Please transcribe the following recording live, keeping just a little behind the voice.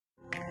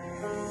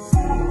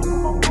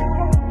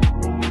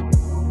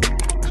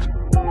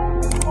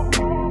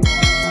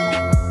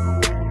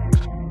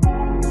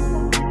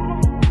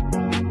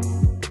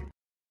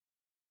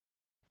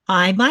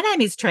Hi, my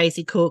name is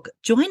Tracy Cook.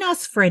 Join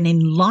us for an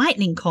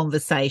enlightening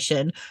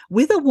conversation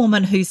with a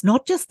woman who's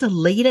not just a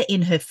leader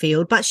in her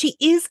field, but she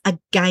is a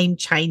game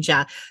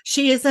changer.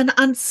 She is an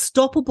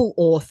unstoppable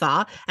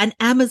author, an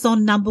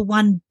Amazon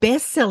 #1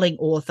 best-selling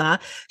author.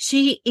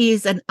 She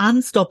is an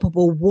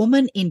unstoppable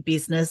woman in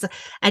business,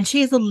 and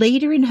she is a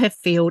leader in her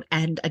field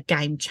and a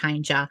game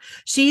changer.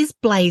 She is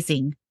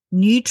blazing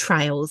new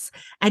trails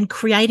and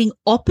creating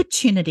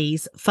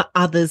opportunities for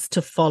others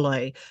to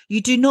follow. You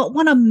do not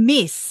want to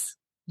miss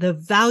the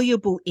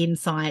valuable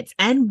insights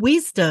and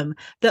wisdom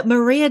that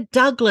Maria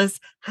Douglas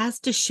has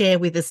to share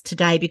with us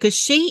today, because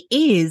she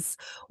is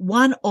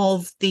one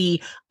of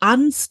the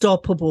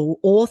unstoppable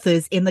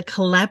authors in the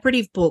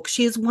collaborative book.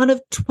 She is one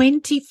of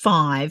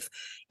 25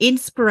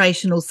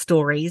 inspirational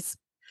stories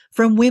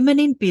from women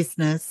in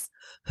business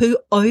who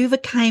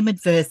overcame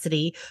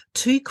adversity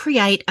to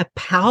create a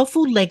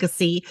powerful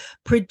legacy,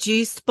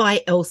 produced by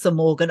Elsa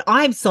Morgan.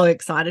 I'm so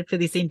excited for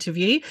this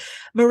interview.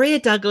 Maria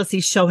Douglas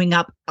is showing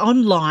up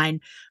online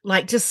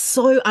like just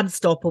so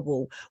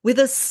unstoppable, with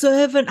a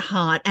servant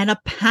heart and a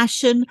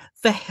passion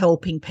for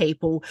helping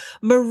people.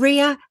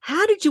 Maria,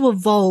 how did you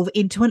evolve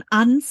into an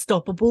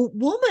unstoppable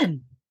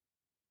woman?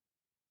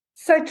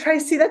 So,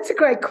 Tracy, that's a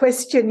great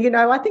question.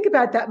 I think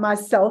about that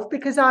myself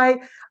because I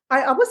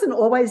wasn't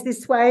always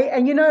this way.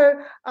 And,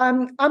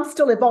 I'm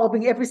still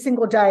evolving every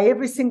single day,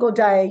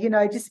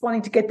 just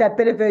wanting to get that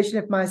better version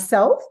of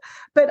myself.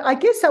 But I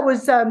guess I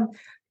was,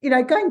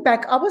 going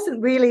back, I was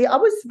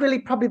really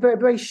probably very,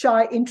 very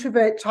shy,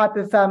 introvert type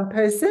of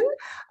person.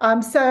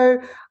 So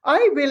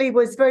I really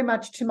was very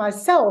much to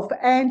myself.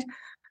 And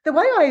the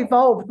way I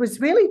evolved was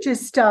really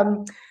just,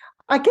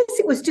 I guess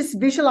it was just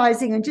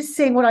visualizing and just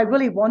seeing what I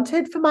really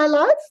wanted for my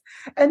life,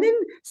 and then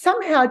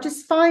somehow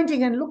just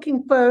finding and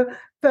looking for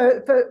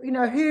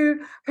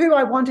who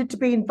I wanted to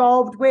be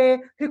involved,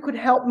 who could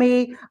help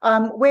me,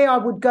 where I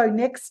would go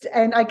next,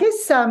 and I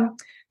guess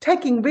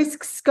taking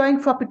risks,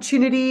 going for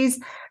opportunities.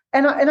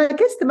 And I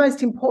guess the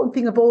most important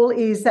thing of all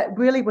is that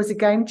really was a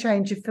game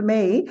changer for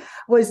me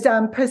was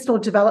personal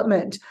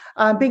development,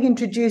 being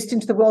introduced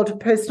into the world of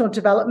personal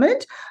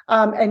development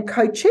and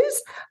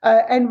coaches.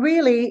 And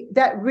really,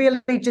 that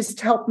really just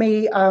helped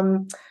me,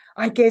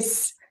 I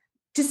guess,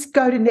 just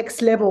go to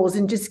next levels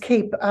and just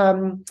keep,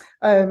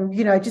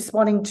 just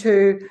wanting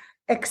to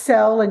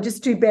excel and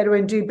just do better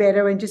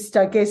and just,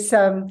 I guess,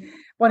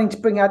 wanting to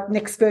bring out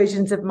next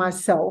versions of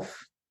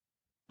myself.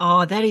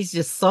 Oh, that is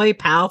just so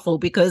powerful,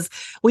 because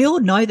we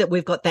all know that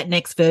we've got that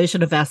next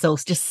version of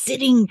ourselves just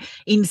sitting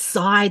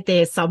inside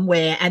there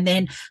somewhere. And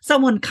then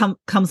someone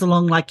comes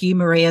along like you,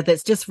 Maria,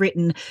 that's just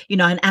written,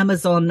 an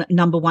Amazon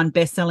 #1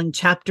 best-selling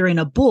chapter in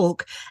a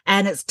book,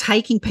 and it's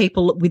taking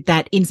people with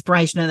that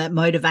inspiration and that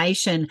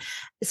motivation.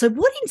 So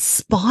what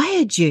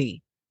inspired you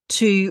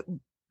to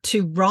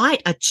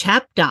write a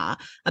chapter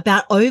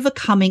about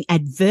overcoming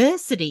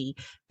adversity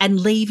and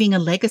leaving a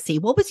legacy?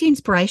 What was your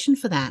inspiration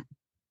for that?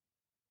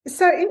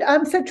 So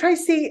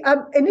Tracy,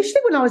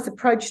 initially when I was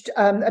approached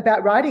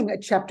about writing a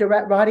chapter,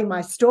 writing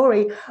my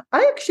story,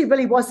 I actually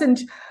really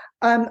wasn't.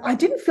 I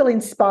didn't feel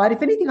inspired.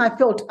 If anything, I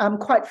felt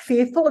quite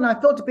fearful, and I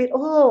felt a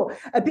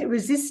bit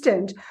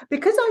resistant,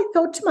 because I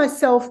thought to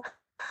myself,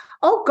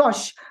 oh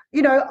gosh,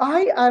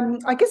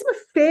 I guess I'm a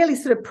fairly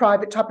sort of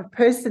private type of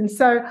person.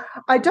 So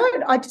I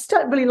just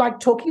don't really like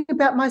talking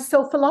about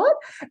myself a lot.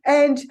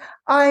 And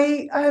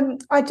I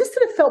just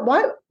sort of felt,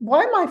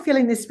 why am I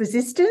feeling this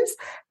resistance?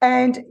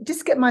 And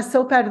just get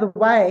myself out of the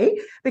way,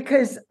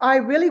 because I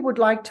really would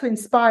like to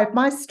inspire. If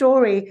my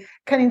story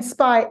can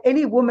inspire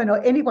any woman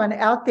or anyone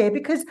out there,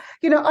 because,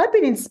 I've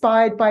been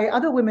inspired by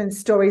other women's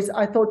stories,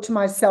 I thought to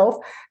myself,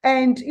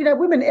 and,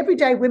 women,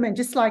 everyday women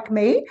just like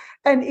me.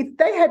 And if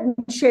they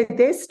hadn't shared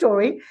their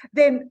story,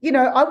 then,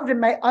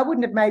 I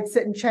wouldn't have made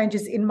certain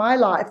changes in my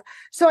life.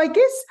 So I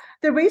guess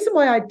the reason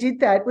why I did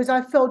that was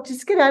I felt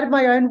just get out of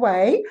my own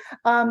way,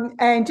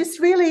 and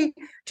just really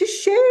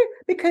just share,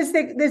 because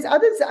there's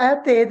others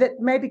out there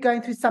that may be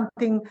going through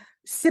something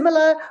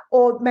similar,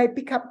 or may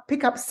pick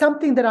up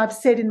something that I've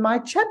said in my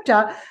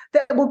chapter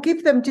that will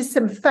give them just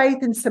some faith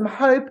and some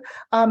hope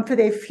for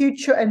their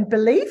future and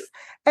belief,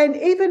 and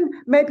even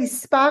maybe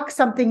spark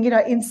something,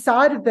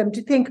 inside of them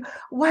to think,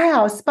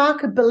 wow,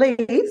 spark a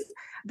belief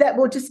that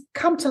will just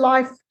come to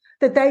life,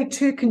 that they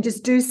too can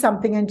just do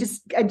something and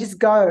just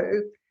go.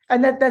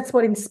 And that's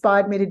what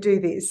inspired me to do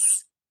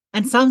this.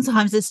 And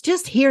sometimes it's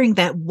just hearing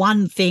that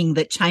one thing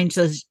that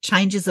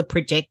changes a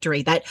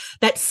trajectory, that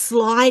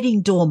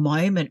sliding door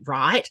moment,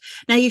 right?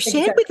 Now, you've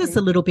shared with us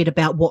a little bit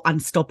about what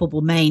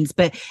unstoppable means,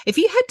 but if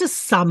you had to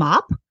sum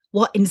up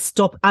what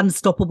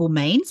unstoppable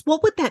means,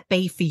 what would that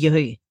be for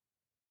you?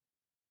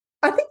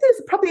 I think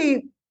there's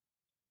probably,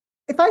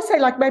 if I say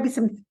like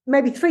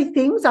maybe three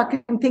things, I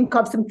can think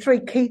of some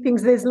three key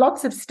things. There's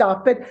lots of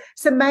stuff, but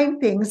some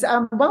main things.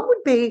 One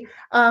would be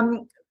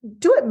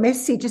do it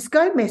messy, just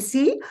go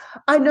messy.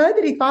 I know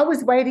that if I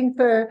was waiting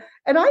for,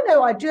 and I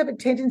know I do have a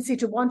tendency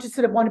to want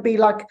to be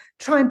like,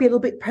 try and be a little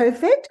bit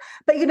perfect,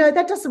 but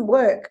that doesn't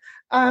work.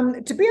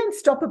 To be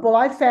unstoppable,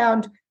 I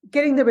found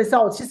getting the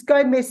results. Just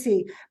go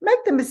messy,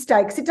 make the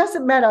mistakes. It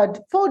doesn't matter.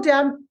 Fall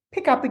down,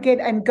 pick up again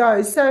and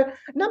go. So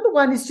number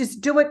one is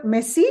just do it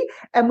messy,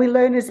 and we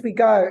learn as we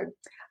go.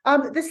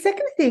 The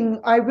second thing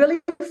I really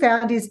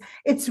found is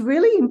it's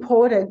really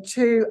important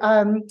to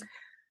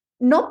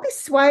not be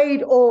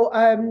swayed or,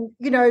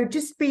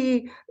 just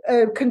be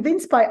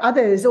convinced by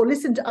others or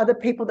listen to other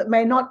people that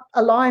may not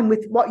align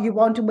with what you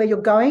want and where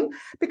you're going.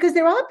 Because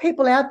there are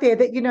people out there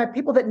that,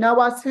 people that know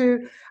us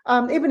who,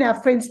 even our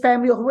friends,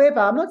 family or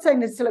whoever, I'm not saying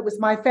necessarily it was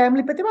my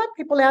family, but there are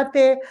people out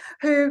there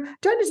who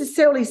don't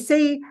necessarily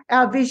see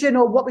our vision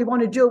or what we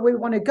want to do or where we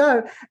want to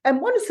go and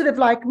want to sort of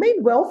like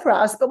mean well for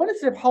us, but want to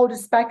sort of hold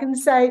us back and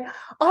say,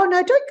 oh,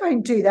 no, don't go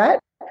and do that.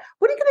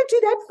 What are you going to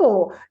do that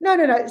for?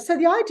 No. So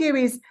the idea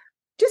is,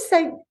 just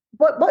say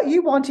what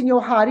you want in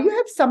your heart. If you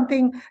have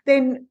something,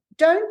 then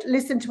don't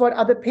listen to what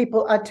other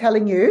people are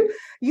telling you,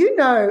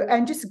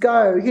 and just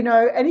go,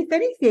 and if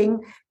anything,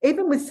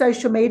 even with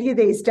social media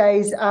these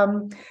days,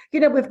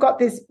 we've got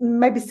this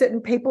maybe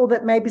certain people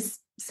that maybe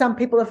some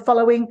people are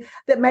following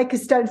that make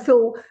us don't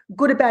feel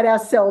good about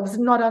ourselves,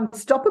 not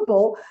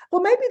unstoppable.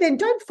 Well, maybe then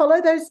don't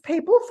follow those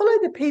people. Follow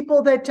the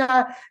people that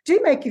do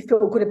make you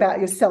feel good about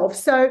yourself.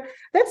 So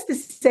that's the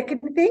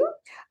second thing.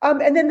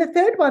 And then the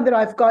third one that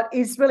I've got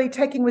is really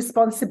taking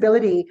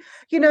responsibility.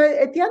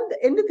 At the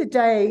end of the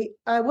day,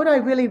 what I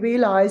really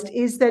realized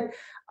is that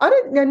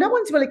no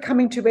one's really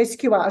coming to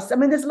rescue us. I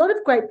mean, there's a lot of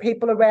great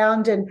people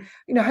around and,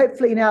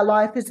 hopefully in our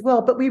life as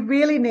well, but we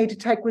really need to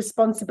take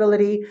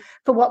responsibility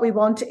for what we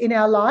want in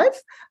our life.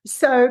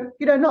 So,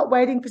 not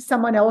waiting for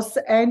someone else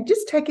and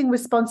just taking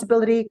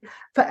responsibility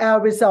for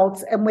our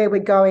results and where we're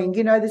going.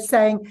 The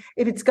saying,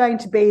 if it's going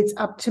to be, it's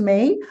up to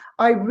me.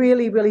 I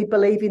really, really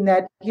believe in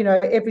that,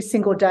 every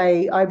single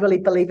day. I really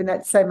believe in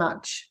that so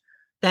much.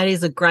 That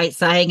is a great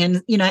saying.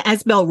 And,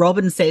 as Mel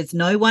Robbins says,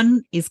 no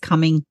one is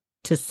coming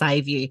to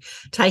save you.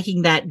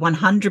 Taking that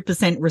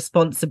 100%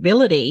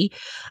 responsibility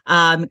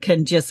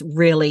can just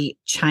really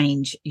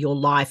change your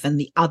life and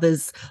the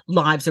others'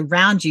 lives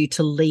around you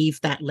to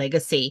leave that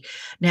legacy.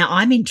 Now,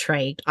 I'm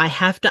intrigued. I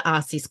have to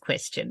ask this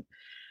question.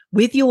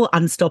 With your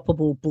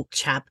Unstoppable book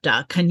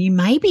chapter, can you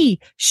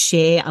maybe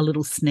share a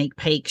little sneak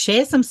peek,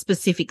 share some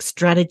specific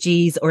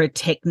strategies or a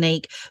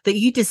technique that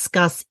you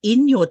discuss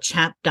in your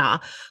chapter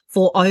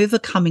for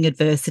overcoming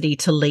adversity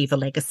to leave a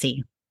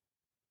legacy?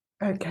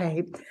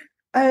 Okay.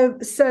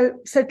 So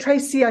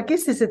Tracy, I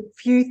guess there's a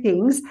few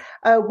things.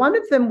 One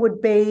of them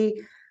would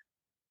be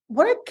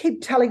what I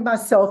keep telling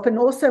myself, and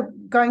also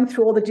going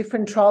through all the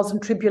different trials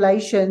and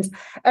tribulations.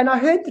 And I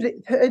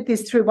heard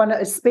this through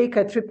a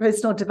speaker through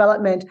personal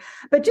development,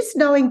 but just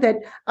knowing that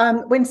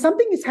when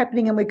something is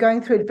happening and we're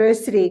going through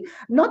adversity,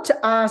 not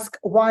to ask,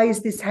 why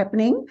is this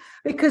happening?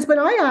 Because when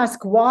I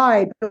ask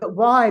why,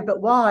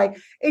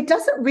 it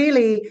doesn't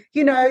really,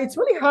 it's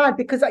really hard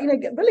because,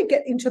 really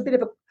get into a bit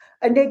of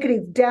a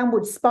negative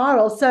downward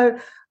spiral. So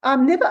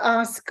never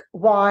ask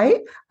why,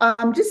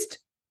 just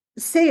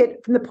see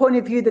it from the point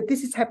of view that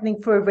this is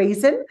happening for a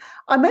reason.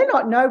 I may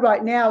not know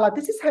right now, like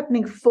this is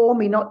happening for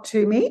me, not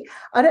to me.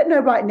 I don't know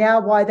right now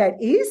why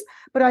that is,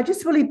 but I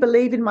just really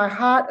believe in my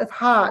heart of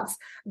hearts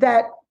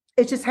that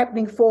it's just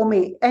happening for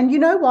me. And you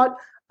know what?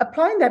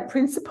 Applying that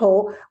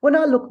principle, when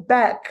I look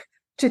back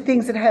to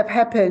things that have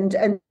happened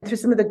and through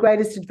some of the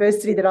greatest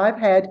adversity that I've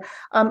had,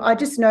 I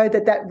just know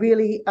that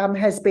really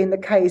has been the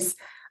case.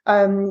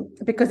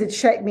 Because it's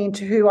shaped me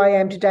into who I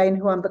am today and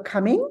who I'm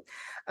becoming.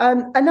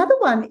 Another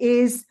one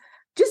is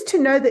just to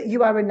know that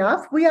you are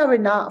enough. We are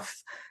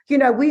enough.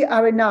 We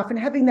are enough, and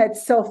having that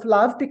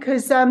self-love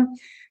because,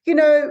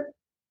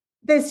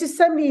 there's just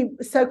so many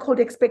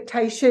so-called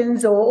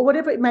expectations or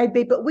whatever it may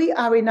be, but we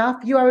are enough.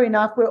 You are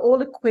enough. We're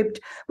all equipped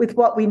with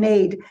what we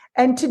need.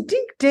 And to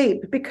dig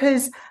deep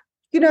because,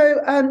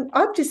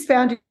 I've just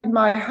found in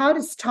my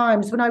hardest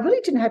times when I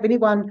really didn't have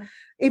anyone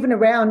even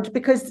around,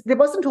 because there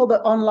wasn't all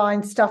the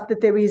online stuff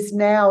that there is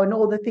now and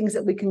all the things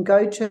that we can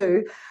go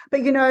to.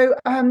 But,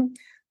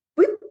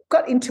 we've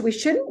got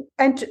intuition,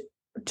 and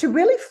to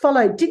really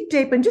dig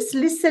deep and just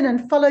listen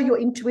and follow your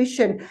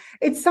intuition.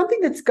 It's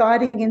something that's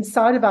guiding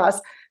inside of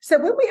us. So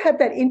when we have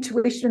that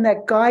intuition and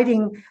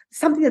that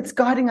something that's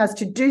guiding us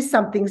to do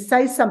something,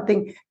 say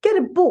something, get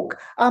a book,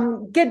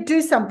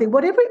 do something,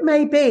 whatever it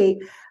may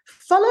be,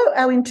 follow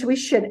our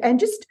intuition and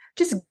just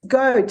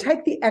go,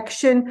 take the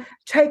action,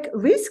 take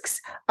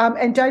risks,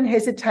 and don't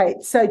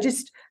hesitate. So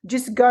just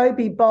go,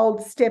 be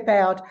bold, step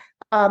out,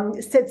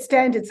 set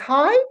standards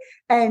high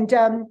and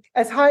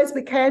as high as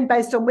we can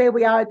based on where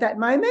we are at that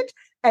moment,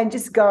 and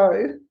just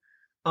go.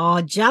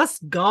 Oh,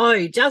 just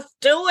go. Just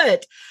do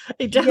it.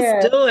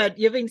 Do it.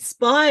 You've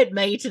inspired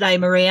me today,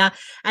 Maria.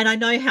 And I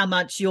know how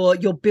much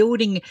you're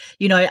building,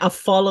 a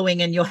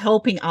following, and you're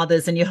helping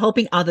others, and you're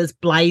helping others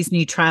blaze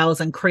new trails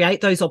and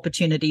create those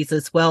opportunities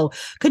as well.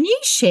 Can you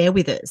share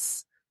with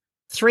us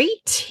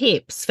 3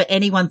 tips for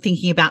anyone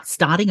thinking about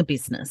starting a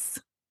business?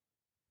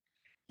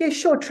 Yeah,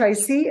 sure,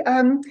 Tracy.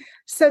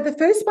 So the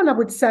first one I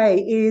would say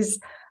is,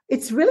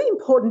 it's really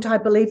important, I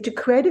believe, to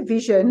create a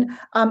vision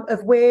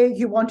of where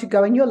you want to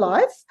go in your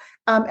life.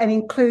 and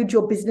include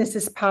your business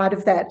as part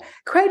of that.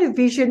 Create a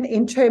vision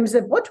in terms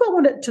of what do I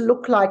want it to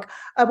look like?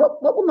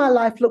 What will my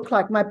life look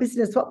like? My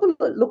business, what will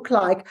it look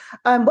like?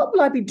 What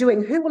will I be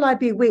doing? Who will I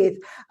be with?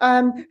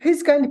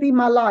 Who's going to be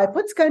my life?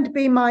 What's going to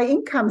be my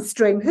income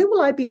stream? Who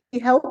will I be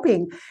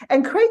helping?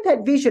 And create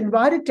that vision,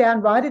 write it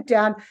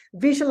down,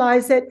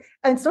 visualize it.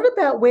 And it's not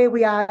about where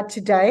we are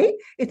today.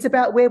 It's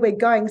about where we're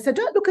going. So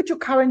don't look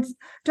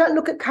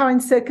at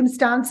current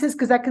circumstances,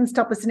 because that can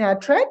stop us in our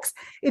tracks.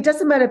 It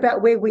doesn't matter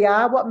about where we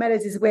are. What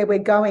matters is where we're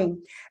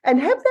going. And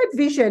have that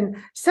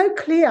vision so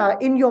clear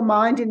in your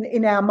mind,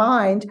 in our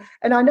mind.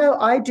 And I know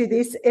I do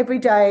this every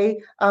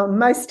day,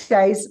 most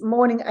days,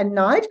 morning and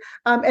night,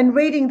 and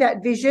reading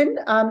that vision,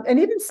 and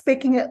even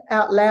speaking it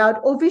out loud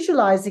or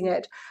visualizing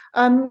it.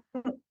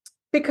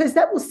 Because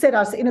that will set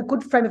us in a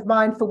good frame of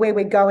mind for where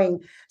we're going.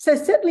 So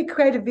certainly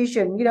create a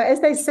vision. You know, as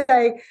they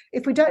say,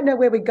 if we don't know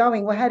where we're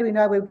going, well, how do we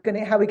know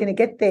how we're going to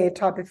get there,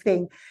 type of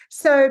thing.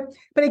 So,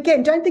 but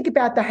again, don't think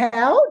about the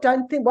how.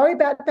 Worry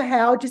about the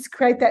how. Just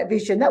create that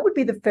vision. That would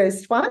be the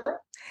first one.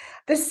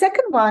 The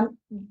second one,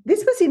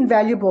 this was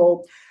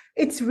invaluable.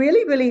 It's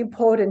really, really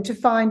important to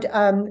find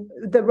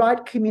the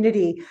right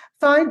community,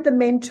 find the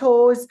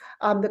mentors,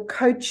 the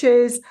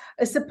coaches,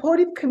 a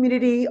supportive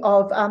community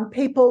of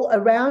people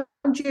around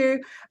you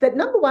that,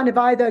 number one, are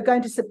either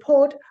going to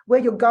support where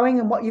you're going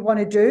and what you want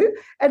to do,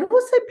 and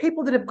also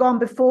people that have gone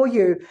before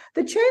you.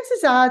 The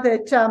chances are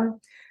that,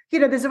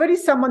 there's already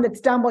someone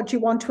that's done what you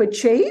want to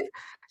achieve.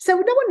 So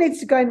no one needs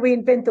to go and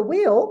reinvent the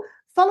wheel.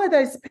 Follow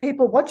those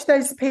people, watch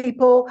those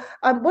people.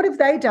 What have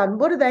they done?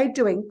 What are they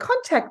doing?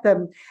 Contact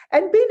them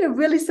and be in a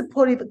really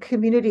supportive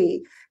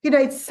community. You know,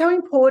 it's so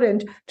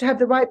important to have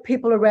the right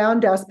people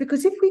around us,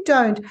 because if we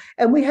don't,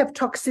 and we have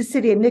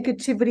toxicity and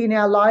negativity in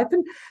our life,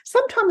 and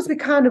sometimes we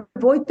can't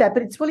avoid that,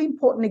 but it's really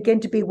important, again,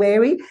 to be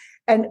wary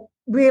and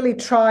really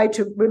try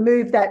to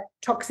remove that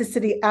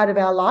toxicity out of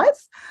our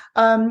life.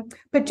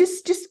 But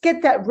just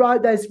get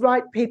those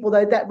right people,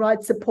 that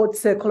right support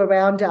circle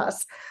around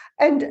us.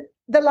 And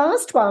the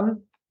last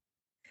one,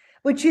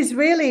 which is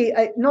really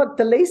not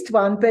the least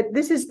one, but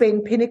this has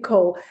been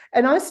pinnacle,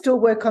 and I still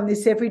work on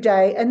this every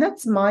day, and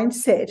that's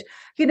mindset.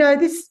 You know,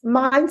 this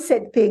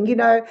mindset thing,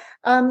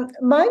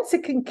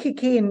 mindset can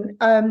kick in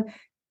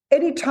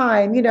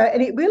anytime,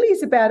 and it really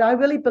is about, I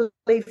really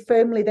believe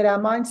firmly that our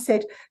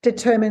mindset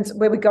determines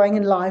where we're going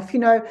in life.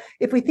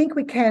 If we think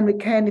we can, we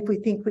can. If we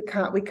think we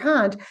can't, we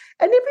can't.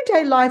 And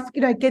everyday life,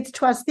 gets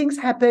to us, things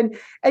happen,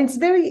 and it's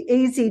very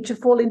easy to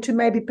fall into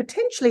maybe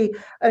potentially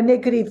a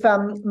negative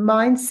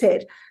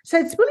mindset. So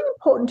it's really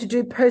important to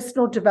do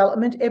personal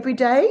development every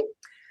day.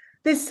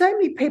 There's so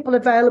many people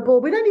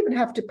available. We don't even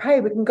have to pay.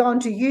 We can go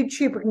onto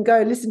YouTube. We can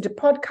go listen to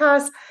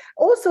podcasts,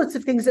 all sorts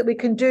of things that we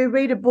can do,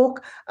 read a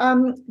book,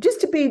 just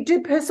to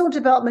do personal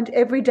development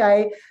every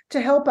day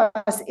to help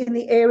us in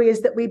the areas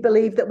that we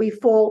believe that we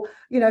fall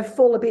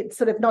a bit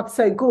sort of not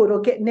so good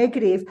or get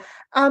negative.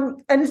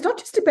 And it's not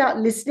just about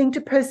listening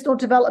to personal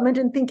development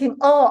and thinking,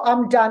 oh,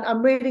 I'm done.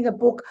 I'm reading a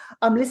book.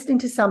 I'm listening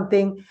to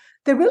something.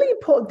 The really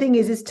important thing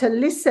is to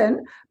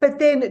listen, but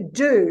then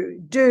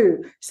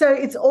do. So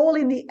it's all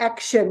in the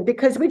action,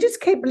 because we just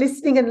keep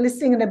listening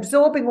and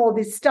absorbing all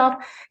this stuff.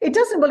 It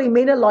doesn't really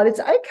mean a lot. It's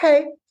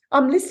okay,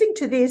 I'm listening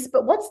to this,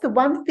 but what's the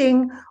one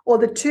thing or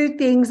the two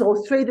things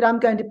or three that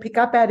I'm going to pick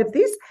up out of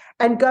this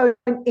and go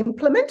and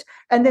implement?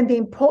 And then the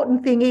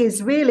important thing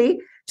is really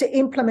to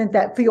implement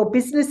that for your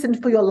business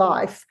and for your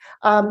life.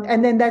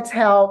 And then that's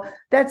how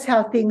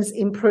things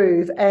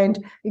improve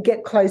and you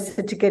get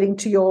closer to getting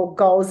to your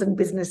goals and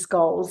business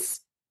goals.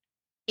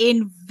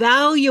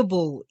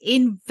 Invaluable,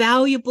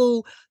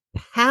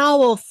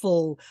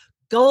 powerful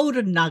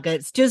golden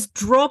nuggets just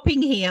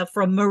dropping here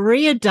from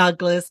Maria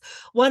Douglas,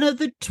 one of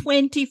the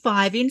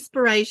 25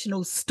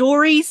 inspirational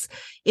stories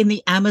in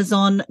the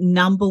Amazon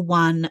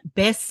 #1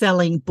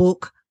 best-selling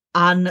book,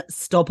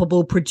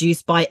 Unstoppable,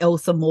 produced by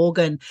Elsa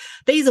Morgan.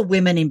 These are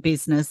women in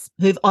business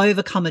who've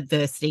overcome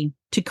adversity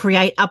to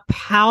create a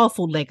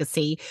powerful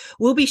legacy.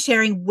 We'll be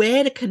sharing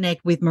where to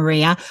connect with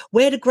Maria,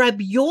 where to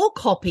grab your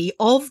copy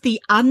of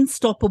the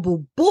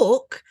Unstoppable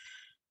book,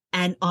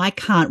 and I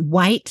can't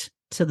wait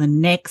to the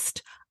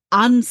next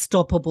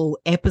Unstoppable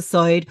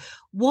episode.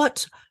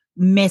 What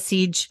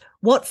message,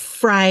 what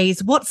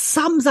phrase, what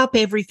sums up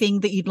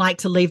everything that you'd like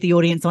to leave the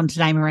audience on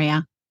today,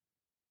 Maria?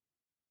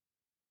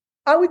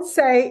 I would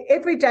say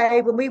every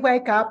day when we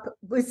wake up,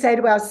 we say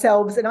to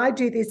ourselves, and I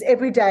do this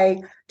every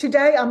day,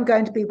 today I'm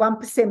going to be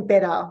 1%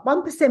 better,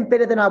 1%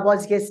 better than I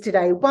was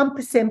yesterday,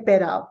 1%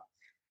 better.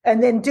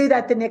 And then do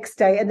that the next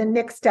day and the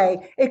next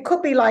day. It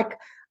could be like,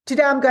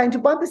 today I'm going to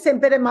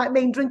 1% better might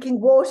mean drinking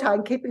water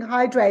and keeping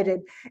hydrated.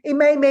 It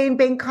may mean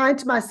being kind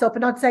to myself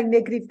and not saying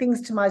negative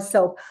things to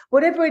myself.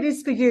 Whatever it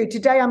is for you,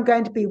 today I'm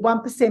going to be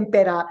 1%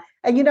 better.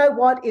 And you know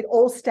what? It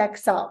all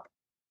stacks up.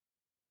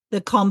 The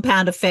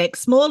compound effect,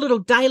 small little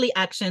daily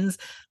actions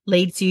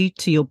leads you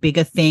to your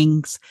bigger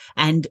things.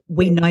 And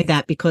we know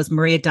that because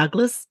Maria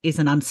Douglas is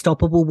an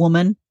unstoppable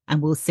woman,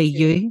 and we'll see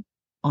you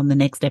on the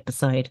next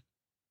episode.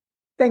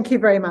 Thank you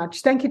very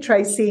much. Thank you,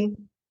 Tracy.